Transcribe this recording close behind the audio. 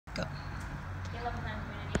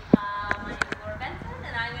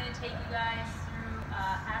guys through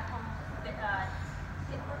at-home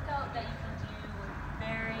HIIT workout that you can do with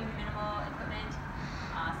very minimal equipment,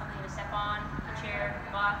 something to step on, a chair,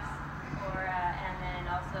 a box, or and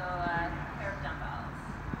then also a pair of dumbbells.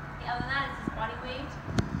 Okay, other than that, it's just body weight,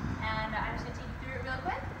 and I'm just going to take you through it real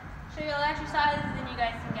quick, show you all the exercises, and then you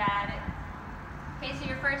guys can get at it. Okay, so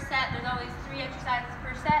your first set, there's always 3 exercises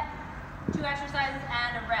per set, 2 exercises,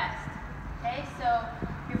 and a rest. Okay, so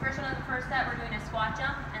your first one on the first set, we're doing a squat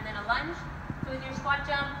jump and then a lunge. So with your squat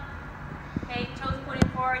jump, okay, toes pointing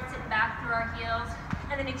forward, sitting back through our heels,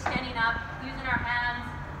 and then extending up, using our hands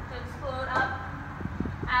to explode up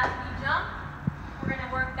as we jump. We're going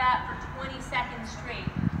to work that for 20 seconds straight.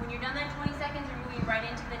 When you're done that 20 seconds, you're moving right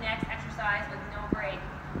into the next exercise with no break.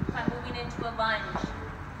 So I'm moving into a lunge.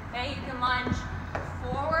 Okay, you can lunge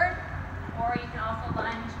forward, or you can also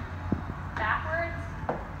lunge backwards.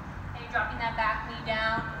 Dropping that back knee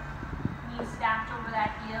down, knees stacked over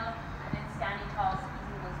that heel, and then standing tall,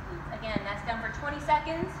 squeezing those glutes. Again, that's done for 20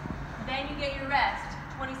 seconds. Then you get your rest.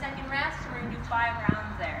 20-second rest, and we're going to do 5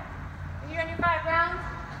 rounds there. When you're done your 5 rounds,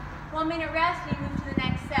 1 minute rest, and you move to the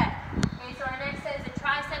next set. Okay, so our next set is a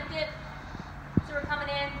tricep dip. So we're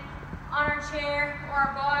coming in on our chair or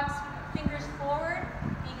our box, fingers forward.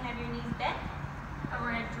 You can have your knees bent, and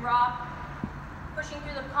we're going to drop, pushing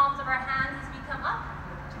through the palms of our hands as we come up.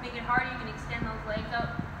 Make it harder, you can extend those legs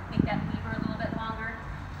out, make that lever a little bit longer,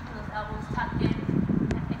 keeping those elbows tucked in,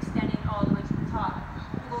 and extending all the way to the top.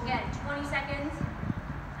 We'll go again, 20 seconds,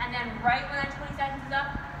 and then right when that 20 seconds is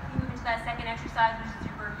up, you move into that second exercise, which is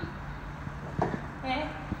your burpee. Okay,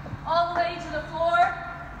 all the way to the floor.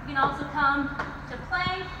 You can also come to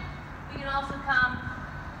plank. We can also come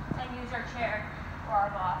and use our chair or our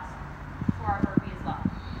box for our burpee as well.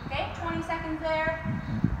 Okay, 20 seconds there.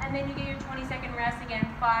 And then you get your 20-second rest again,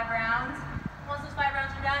 5 rounds. Once those 5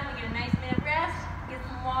 rounds are done, we get a nice minute rest, get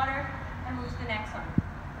some water, and move to the next one.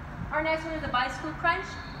 Our next one is a bicycle crunch.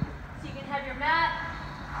 So you can have your mat,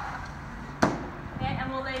 okay,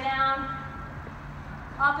 and we'll lay down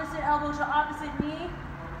opposite elbow to opposite knee,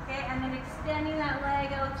 okay, and then extending that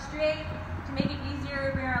leg out straight. To make it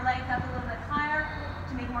easier, bring our legs up a little bit higher.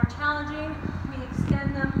 To make it more challenging, we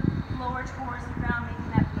extend them lower towards the ground, making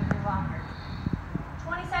that movement longer.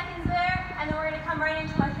 20 seconds there, and then we're going to come right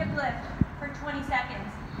into a hip lift for 20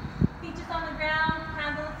 seconds. Feet just on the ground,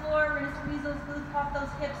 hands on the floor. We're going to squeeze those glutes, pop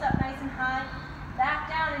those hips up nice and high.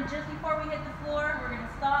 Back down, and just before we hit the floor, we're going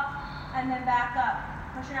to stop and then back up.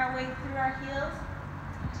 Pushing our way through our heels.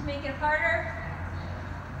 To make it harder,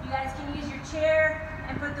 you guys can use your chair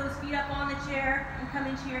and put those feet up on the chair and come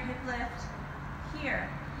into your hip lift here.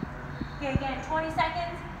 Okay, again, 20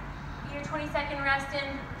 seconds. Get your 20-second rest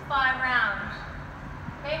in, 5 rounds.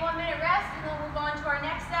 Okay, 1 minute rest, and then we'll move on to our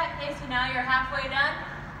next set. Okay, so now you're halfway done.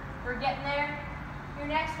 We're getting there. Your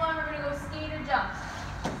next one, we're going to go skater jumps.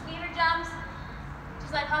 Skater jumps,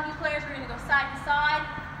 just like hockey players, we're going to go side to side.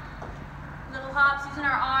 Little hops using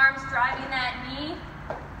our arms, driving that knee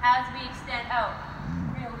as we extend out.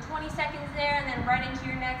 We're going to go 20 seconds there, and then right into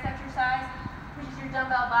your next exercise, which is your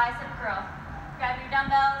dumbbell bicep curl. Grab your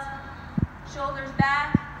dumbbells, shoulders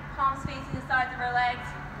back, palms facing the sides of our legs,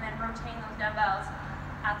 and then rotate those dumbbells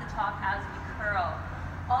at the top as we curl.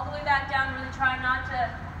 All the way back down, really try not to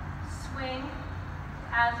swing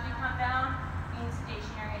as we come down, being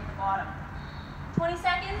stationary at the bottom. 20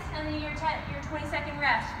 seconds, and then your 20-second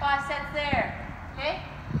rest. 5 sets there, okay?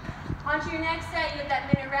 On to your next set, you get that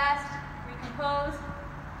minute rest, recompose.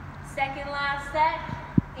 Second last set,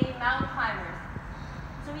 8 mountain climbers.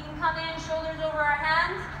 So we can come in, shoulders over our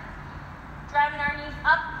hands, driving our knees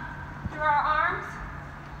up through our arms,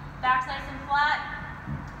 back's nice and flat.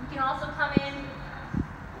 You can also come in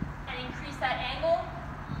and increase that angle,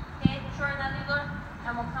 okay, shorten that angle,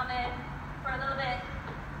 and we'll come in for a little bit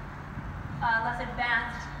less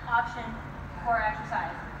advanced option for our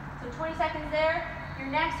exercise. So 20 seconds there.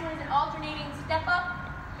 Your next one is an alternating step up.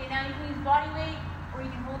 Okay, now you can use body weight, or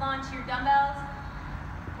you can hold on to your dumbbells.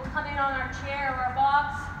 We'll come in on our chair or our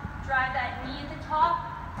box, drive that knee at the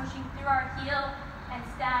top, pushing through our heel, and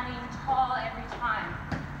standing tall every time.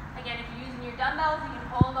 Again, if you're using your dumbbells, you can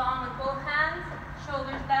hold on with both hands,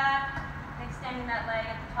 shoulders back, and extending that leg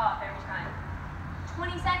at the top every time.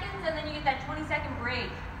 20 seconds, and then you get that 20-second break.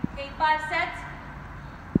 Okay, 5 sets,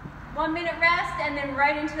 1 minute rest, and then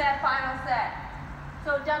right into that final set.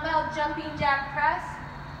 So dumbbell jumping jack press.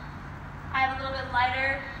 I have a little bit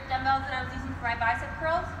lighter dumbbells that I was using for my bicep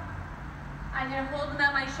curls. I'm going to hold them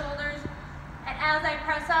at my shoulders, and as I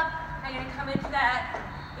press up, I'm going to come into that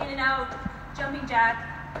in and out jumping jack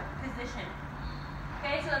position.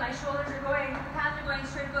 Okay, so that my shoulders are going, hands are going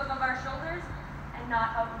straight above our shoulders and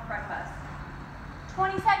not out in front of us.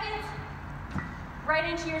 20 seconds, right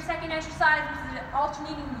into your second exercise, which is an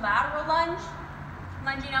alternating lateral lunge.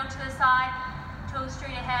 Lunging out to the side, toes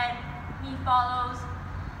straight ahead, knee follows,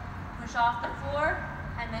 push off the floor,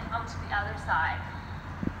 and then out to the other side.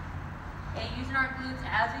 Okay, using our glutes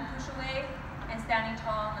as we push away and standing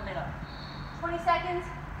tall in the middle. 20 seconds,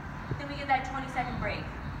 then we get that 20-second break.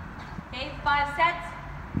 Okay, 5 sets,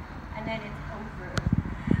 and then it's over.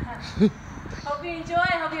 Hope you enjoy,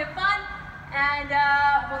 hope you have fun, and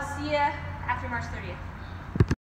we'll see you after March 30th.